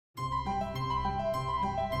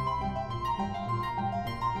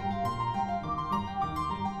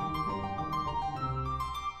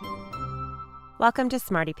Welcome to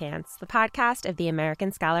Smarty Pants, the podcast of the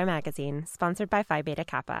American Scholar magazine, sponsored by Phi Beta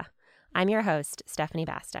Kappa. I'm your host, Stephanie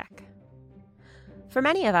Bastek. For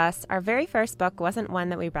many of us, our very first book wasn't one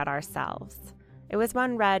that we read ourselves. It was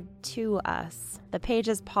one read to us, the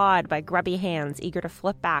pages pawed by grubby hands eager to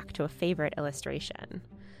flip back to a favorite illustration.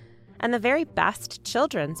 And the very best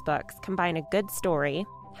children's books combine a good story,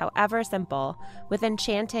 however simple, with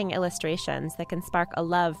enchanting illustrations that can spark a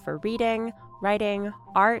love for reading, writing,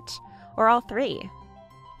 art, or all three.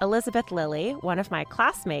 Elizabeth Lilly, one of my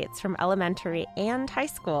classmates from elementary and high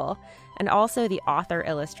school, and also the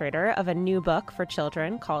author-illustrator of a new book for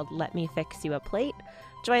children called Let Me Fix You a Plate,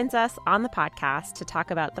 joins us on the podcast to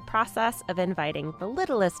talk about the process of inviting the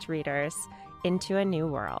littlest readers into a new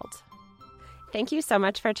world. Thank you so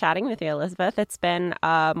much for chatting with me, Elizabeth. It's been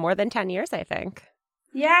more than 10 years, I think.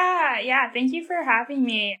 Yeah. Thank you for having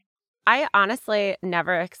me. I honestly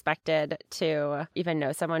never expected to even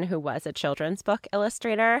know someone who was a children's book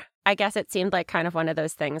illustrator. I guess it seemed like kind of one of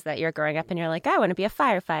those things that you're growing up and you're like, I want to be a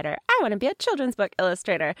firefighter. I want to be a children's book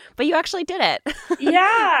illustrator. But you actually did it.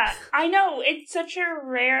 Yeah, I know. It's such a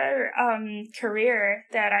rare career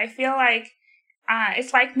that I feel like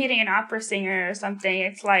it's like meeting an opera singer or something.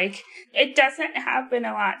 It's like, it doesn't happen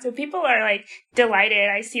a lot. So people are like delighted.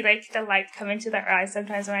 I see like the light come into their eyes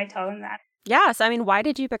sometimes when I tell them that. Yeah. So, I mean, why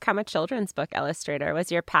did you become a children's book illustrator?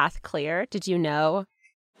 Was your path clear? Did you know?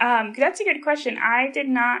 That's a good question. I did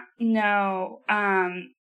not know.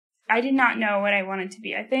 I did not know what I wanted to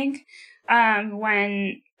be. I think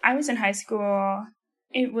when I was in high school,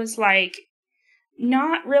 it was like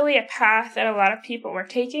not really a path that a lot of people were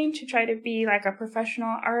taking to try to be like a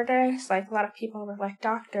professional artist. Like a lot of people were like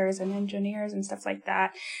doctors and engineers and stuff like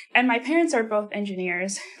that. And my parents are both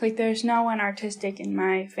engineers. Like there's no one artistic in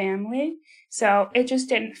my family. So it just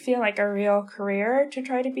didn't feel like a real career to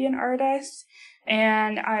try to be an artist.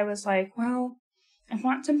 And I was like, well, I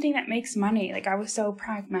want something that makes money. Like I was so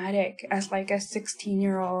pragmatic as like a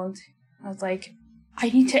 16-year-old. I was like, I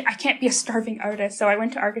can't be a starving artist. So I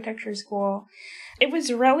went to architecture school. It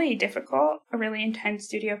was really difficult, a really intense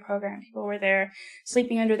studio program. People were there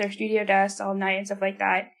sleeping under their studio desks all night and stuff like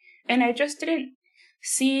that. And I just didn't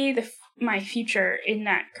see my future in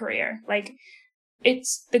that career. Like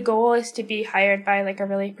the goal is to be hired by like a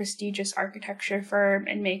really prestigious architecture firm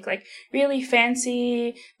and make like really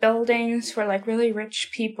fancy buildings for like really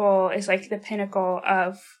rich people is like the pinnacle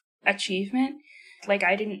of achievement. Like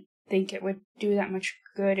I didn't think it would do that much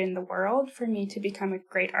good in the world for me to become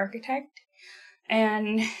a great architect.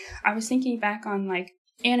 And I was thinking back on like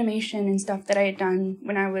animation and stuff that I had done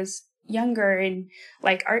when I was younger in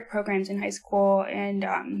like art programs in high school.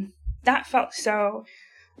 And that felt so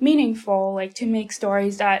meaningful, like to make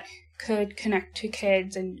stories that could connect to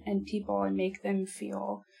kids and people and make them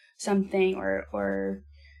feel something or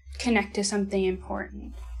connect to something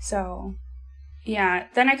important. So yeah,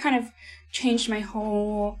 then I kind of changed my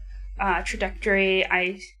whole trajectory.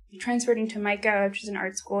 I transferred into MICA, which is an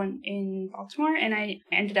art school in Baltimore, and I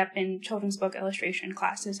ended up in children's book illustration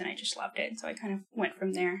classes, and I just loved it. So I kind of went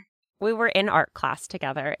from there. We were in art class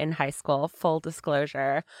together in high school, full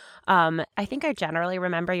disclosure. I think I generally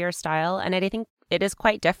remember your style, and I think it is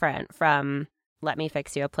quite different from Let Me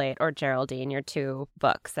Fix You a Plate or Geraldine, your two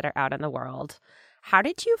books that are out in the world. How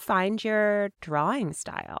did you find your drawing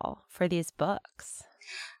style for these books?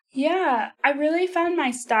 Yeah, I really found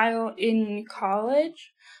my style in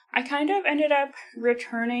college. I kind of ended up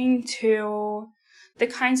returning to the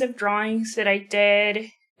kinds of drawings that I did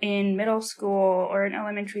in middle school or in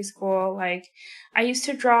elementary school. Like I used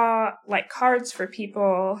to draw like cards for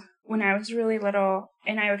people when I was really little,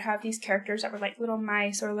 and I would have these characters that were like little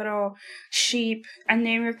mice or little sheep, and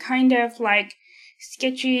they were kind of like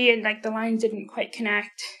sketchy and like the lines didn't quite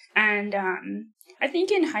connect. And I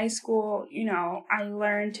think in high school, I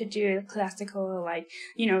learned to do classical, like,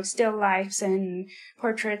 still lifes and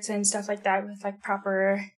portraits and stuff like that with like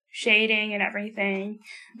proper shading and everything.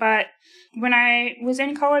 But when I was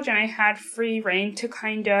in college and I had free reign to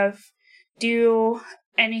kind of do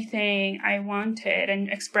anything I wanted and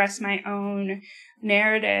express my own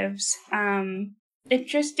narratives, it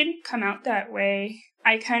just didn't come out that way.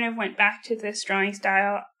 I kind of went back to this drawing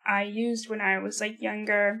style I used when I was like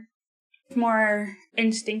younger, more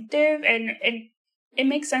instinctive, and it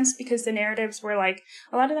makes sense because the narratives were like,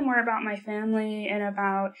 a lot of them were about my family and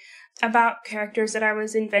about characters that I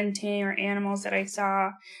was inventing or animals that I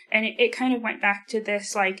saw, and it kind of went back to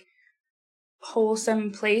this like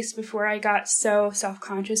wholesome place before I got so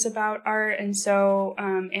self-conscious about art and so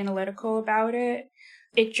analytical about it.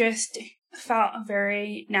 It just felt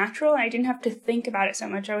very natural. I didn't have to think about it so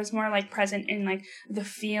much. I was more like present in like the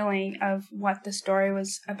feeling of what the story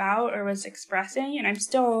was about or was expressing. And I'm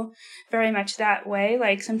still very much that way.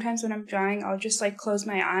 Like sometimes when I'm drawing, I'll just like close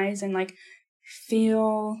my eyes and like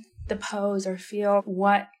feel the pose or feel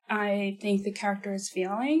what I think the character is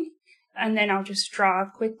feeling. And then I'll just draw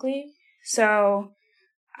quickly. So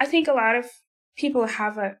I think a lot of people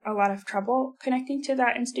have a lot of trouble connecting to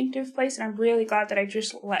that instinctive place, and I'm really glad that I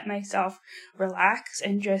just let myself relax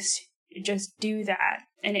and just do that.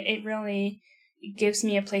 And it really gives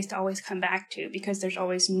me a place to always come back to, because there's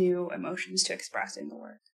always new emotions to express in the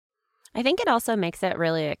work. I think it also makes it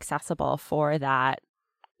really accessible for that,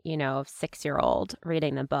 6-year-old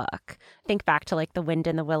reading the book. Think back to like The Wind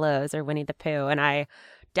in the Willows or Winnie the Pooh, and I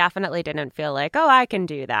definitely didn't feel like, oh, I can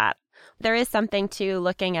do that. There is something to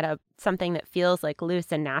looking at something that feels like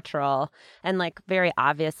loose and natural and like very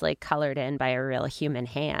obviously colored in by a real human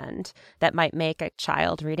hand that might make a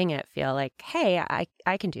child reading it feel like, hey,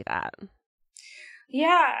 I can do that.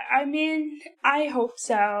 Yeah, I mean, I hope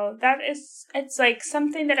so. It's like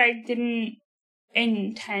something that I didn't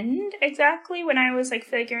intend exactly when I was like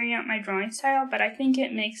figuring out my drawing style, but I think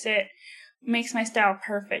it makes my style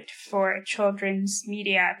perfect for children's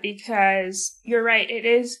media, because you're right,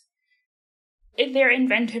 they're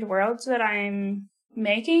invented worlds that I'm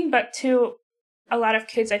making, but to a lot of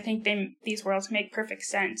kids, I think these worlds make perfect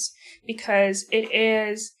sense because it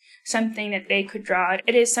is something that they could draw.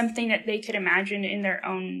 It is something that they could imagine in their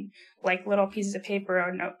own like little pieces of paper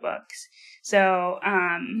or notebooks. So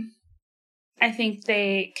I think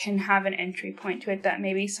they can have an entry point to it that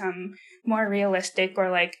maybe some more realistic or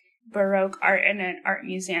like Baroque art in an art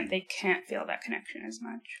museum, they can't feel that connection as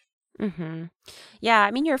much. Mm-hmm. Yeah,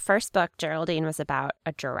 I mean, your first book, Geraldine, was about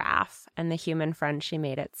a giraffe and the human friend she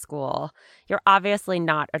made at school. You're obviously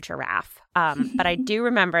not a giraffe, but I do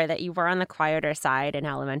remember that you were on the quieter side in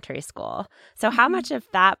elementary school. So how much of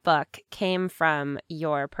that book came from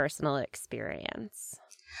your personal experience?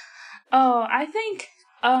 Oh, I think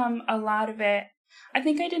a lot of it. I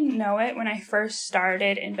think I didn't know it when I first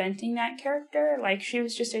started inventing that character. Like, she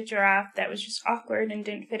was just a giraffe that was just awkward and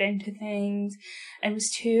didn't fit into things and was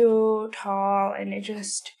too tall, and it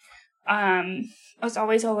just I was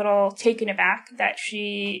always a little taken aback that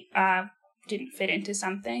she didn't fit into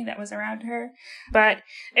something that was around her. But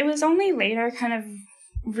it was only later, kind of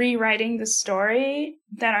rewriting the story,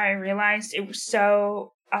 that I realized it was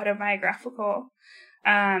so autobiographical.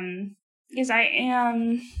 Because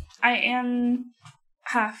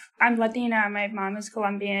I'm Latina, my mom is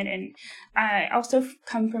Colombian, and I also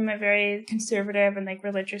come from a very conservative and like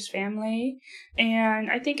religious family.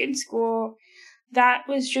 And I think in school, that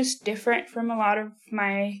was just different from a lot of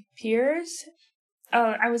my peers.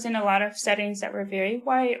 I was in a lot of settings that were very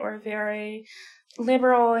white or very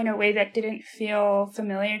liberal in a way that didn't feel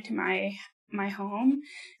familiar to my home.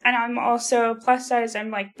 And I'm also plus size.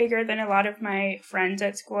 I'm like bigger than a lot of my friends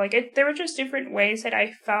at school. Like there were just different ways that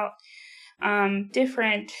I felt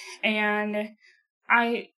different. And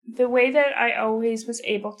the way that I always was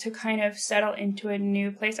able to kind of settle into a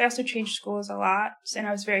new place. I also changed schools a lot, and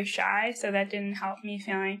I was very shy, so that didn't help me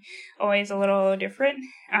feeling always a little different.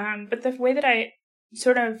 But the way that I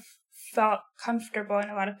sort of felt comfortable in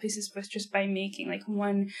a lot of places was just by making like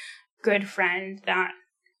one good friend that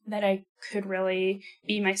I could really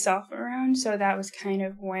be myself around. So that was kind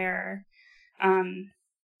of where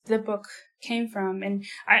the book came from. And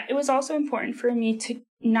it was also important for me to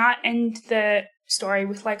not end the story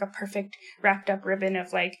with like a perfect wrapped up ribbon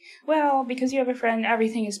of like, well, because you have a friend,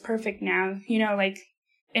 everything is perfect now. Like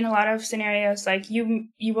in a lot of scenarios, like you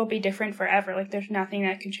will be different forever. Like there's nothing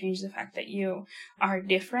that can change the fact that you are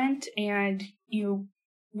different, and you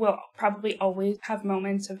will probably always have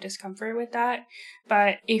moments of discomfort with that.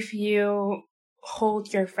 But if you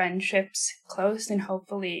hold your friendships close, then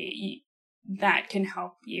hopefully that can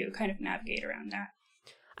help you kind of navigate around that.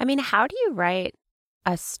 I mean, how do you write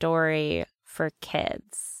a story for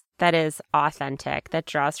kids that is authentic, that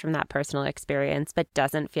draws from that personal experience, but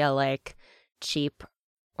doesn't feel like cheap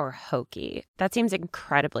or hokey? That seems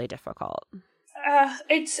incredibly difficult.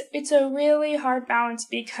 It's a really hard balance,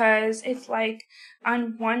 because it's like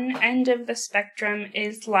on one end of the spectrum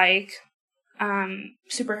is like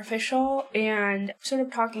superficial and sort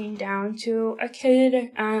of talking down to a kid,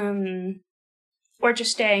 or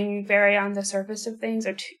just staying very on the surface of things,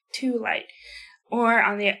 or too light. Or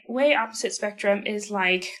on the way opposite spectrum is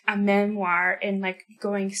like a memoir and like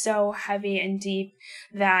going so heavy and deep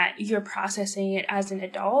that you're processing it as an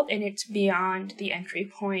adult and it's beyond the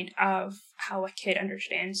entry point of how a kid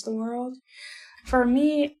understands the world. For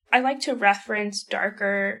me, I like to reference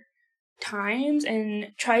darker times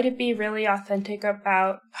and try to be really authentic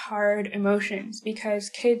about hard emotions, because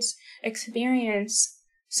kids experience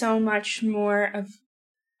so much more of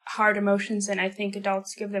hard emotions than I think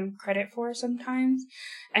adults give them credit for sometimes.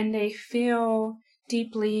 And they feel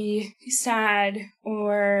deeply sad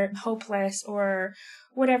or hopeless or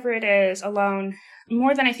whatever it is, alone,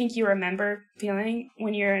 more than I think you remember feeling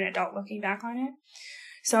when you're an adult looking back on it.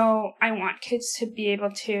 So I want kids to be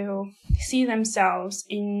able to see themselves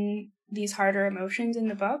in these harder emotions in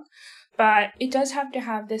the book, but it does have to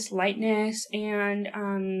have this lightness and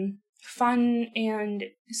fun and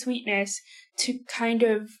sweetness to kind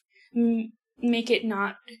of make it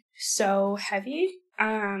not so heavy.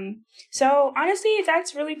 So honestly,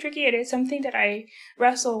 that's really tricky. It is something that I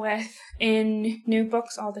wrestle with in new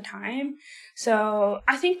books all the time. So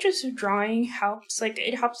I think just drawing helps. Like,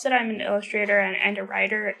 it helps that I'm an illustrator and a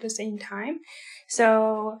writer at the same time.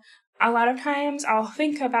 So a lot of times I'll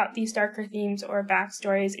think about these darker themes or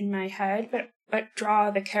backstories in my head, but draw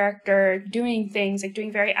the character doing things, like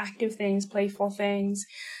doing very active things, playful things,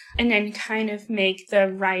 and then kind of make the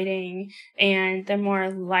writing and the more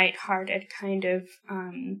lighthearted kind of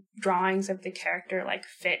drawings of the character like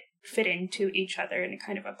fit into each other in a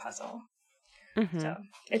kind of a puzzle. Mm-hmm. So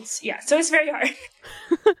it's very hard.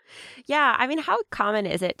 Yeah, I mean, how common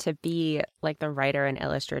is it to be like the writer and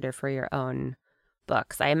illustrator for your own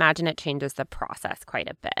books? I imagine it changes the process quite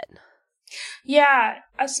a bit. Yeah,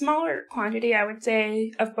 a smaller quantity, I would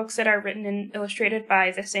say, of books that are written and illustrated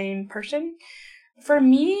by the same person. For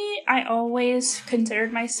me, I always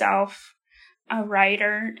considered myself a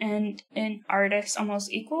writer and an artist almost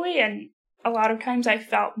equally, and a lot of times I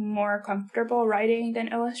felt more comfortable writing than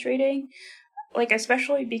illustrating, like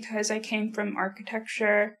especially because I came from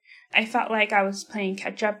architecture. I felt like I was playing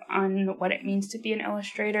catch up on what it means to be an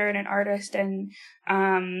illustrator and an artist,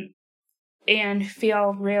 and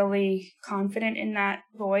feel really confident in that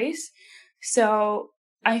voice. So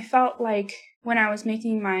I felt like when I was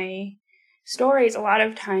making my stories, a lot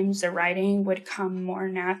of times the writing would come more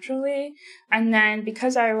naturally. And then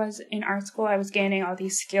because I was in art school, I was gaining all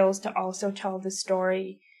these skills to also tell the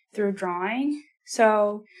story through drawing.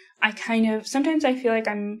 So I sometimes I feel like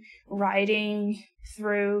I'm writing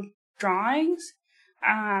through drawings.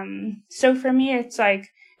 So for me,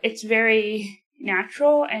 it's very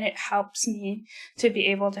natural, and it helps me to be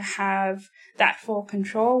able to have that full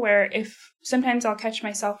control, where if sometimes I'll catch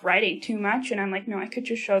myself writing too much and I'm like, no, I could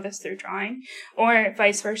just show this through drawing, or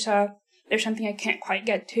vice versa, there's something I can't quite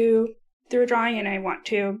get to through a drawing and I want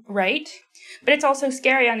to write. But it's also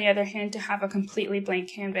scary, on the other hand, to have a completely blank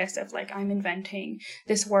canvas of like, I'm inventing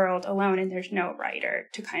this world alone and there's no writer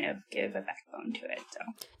to kind of give a backbone to it. So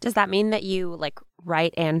does that mean that you like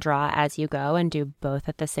write and draw as you go and do both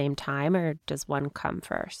at the same time, or does one come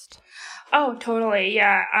first? Oh, totally.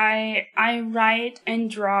 Yeah. I write and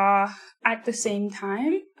draw at the same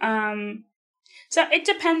time. So it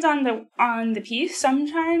depends on the piece.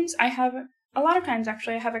 Sometimes a lot of times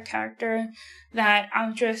actually I have a character that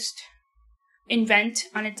I'll just invent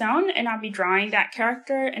on its own, and I'll be drawing that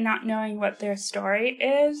character and not knowing what their story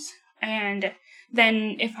is. And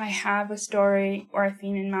then if I have a story or a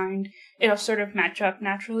theme in mind, it'll sort of match up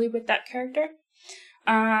naturally with that character.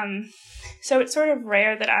 So it's sort of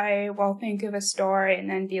rare that I will think of a story and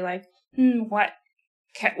then be like, what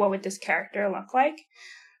would this character look like?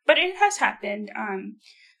 But it has happened.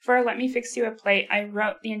 For Let Me Fix You a Plate, I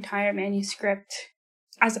wrote the entire manuscript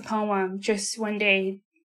as a poem just one day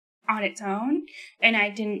on its own, and I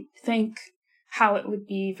didn't think how it would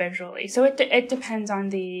be visually. So it depends on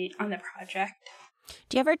the project.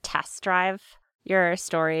 Do you ever test drive your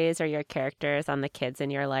stories or your characters on the kids in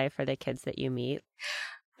your life or the kids that you meet?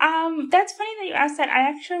 That's funny that you asked that. I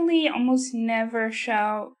actually almost never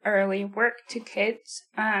show early work to kids.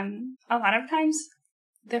 A lot of times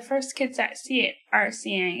the first kids that see it are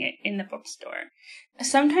seeing it in the bookstore.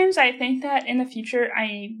 Sometimes I think that in the future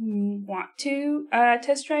I want to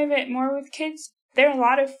test drive it more with kids. There are a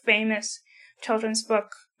lot of famous children's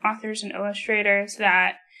book authors and illustrators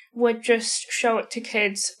that would just show it to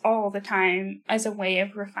kids all the time as a way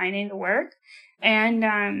of refining the work. And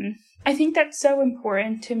I think that's so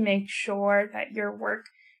important to make sure that your work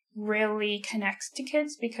really connects to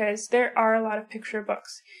kids, because there are a lot of picture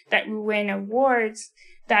books that win awards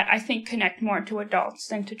that I think connect more to adults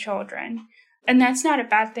than to children. And that's not a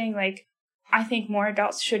bad thing. Like, I think more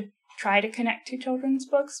adults should try to connect to children's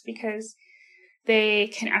books because they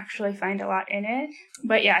can actually find a lot in it.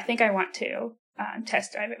 But yeah, I think I want to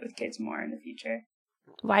test drive it with kids more in the future.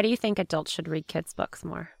 Why do you think adults should read kids' books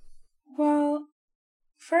more? Well,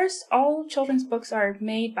 first, all children's books are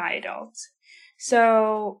made by adults.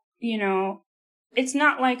 So, it's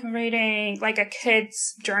not like reading like a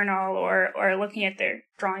kid's journal or looking at their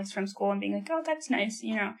drawings from school and being like, oh, that's nice.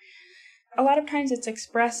 A lot of times it's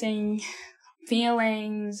expressing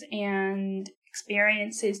feelings and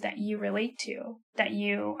experiences that you relate to, that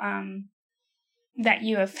you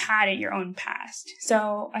have had in your own past.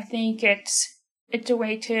 So I think it's a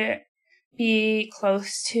way to be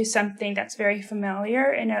close to something that's very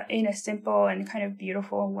familiar in a simple and kind of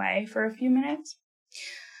beautiful way for a few minutes.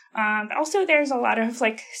 But also there's a lot of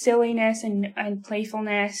like silliness and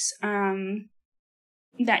playfulness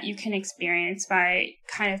that you can experience by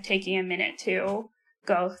kind of taking a minute to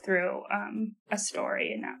go through a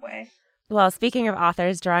story in that way. Well, speaking of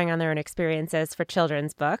authors drawing on their own experiences for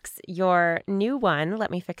children's books, your new one, Let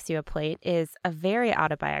Me Fix You a Plate, is a very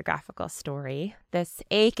autobiographical story. This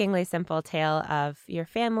achingly simple tale of your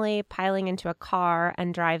family piling into a car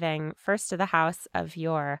and driving first to the house of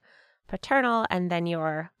your paternal and then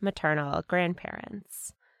your maternal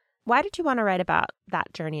grandparents. Why did you want to write about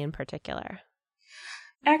that journey in particular?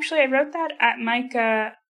 Actually, I wrote that at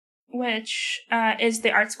MICA, which is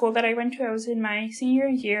the art school that I went to. I was in my senior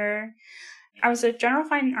year. I was a general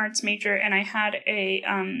fine arts major, and I had a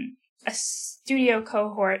studio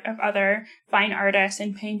cohort of other fine artists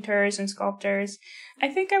and painters and sculptors. I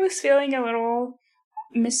think I was feeling a little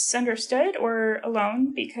misunderstood or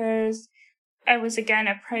alone because I was, again,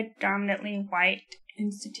 a predominantly white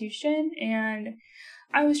institution, and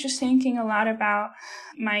I was just thinking a lot about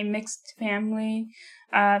my mixed family,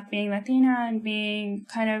 being Latina and being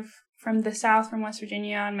kind of from the South, from West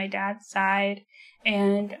Virginia on my dad's side,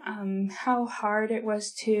 and how hard it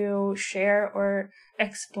was to share or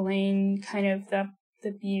explain kind of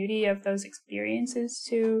the beauty of those experiences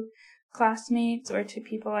to classmates or to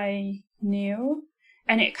people I knew.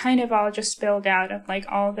 And it kind of all just spilled out of like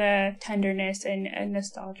all the tenderness and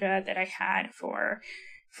nostalgia that I had for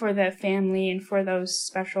the family and for those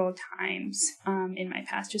special times in my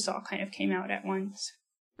past. Just all kind of came out at once.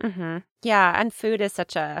 Mm-hmm. Yeah, and food is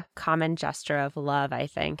such a common gesture of love, I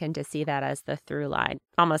think, and to see that as the through line,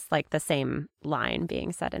 almost like the same line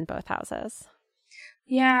being said in both houses.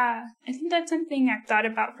 Yeah, I think that's something I've thought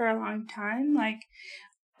about for a long time. Like,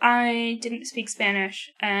 I didn't speak Spanish,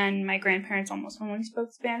 and my grandparents almost only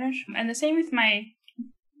spoke Spanish. And the same with my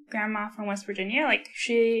grandma from West Virginia. Like,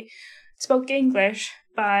 she spoke English,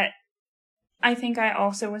 but I think I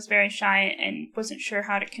also was very shy and wasn't sure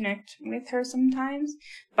how to connect with her sometimes.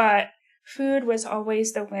 But food was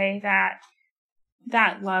always the way that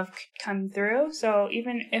love could come through. So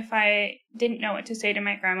even if I didn't know what to say to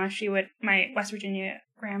my grandma, my West Virginia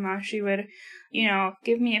grandma, she would,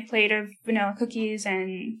 give me a plate of vanilla cookies,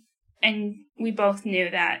 and we both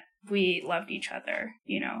knew that we loved each other.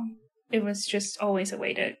 It was just always a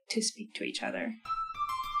way to speak to each other.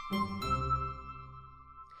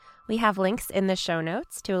 We have links in the show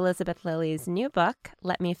notes to Elizabeth Lilly's new book,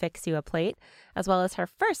 Let Me Fix You a Plate, as well as her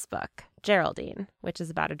first book, Geraldine, which is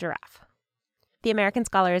about a giraffe. The American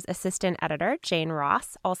Scholar's assistant editor, Jane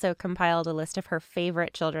Ross, also compiled a list of her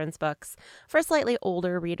favorite children's books for slightly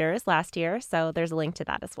older readers last year, so there's a link to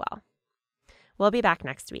that as well. We'll be back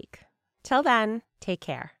next week. Till then, take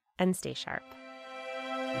care and stay sharp.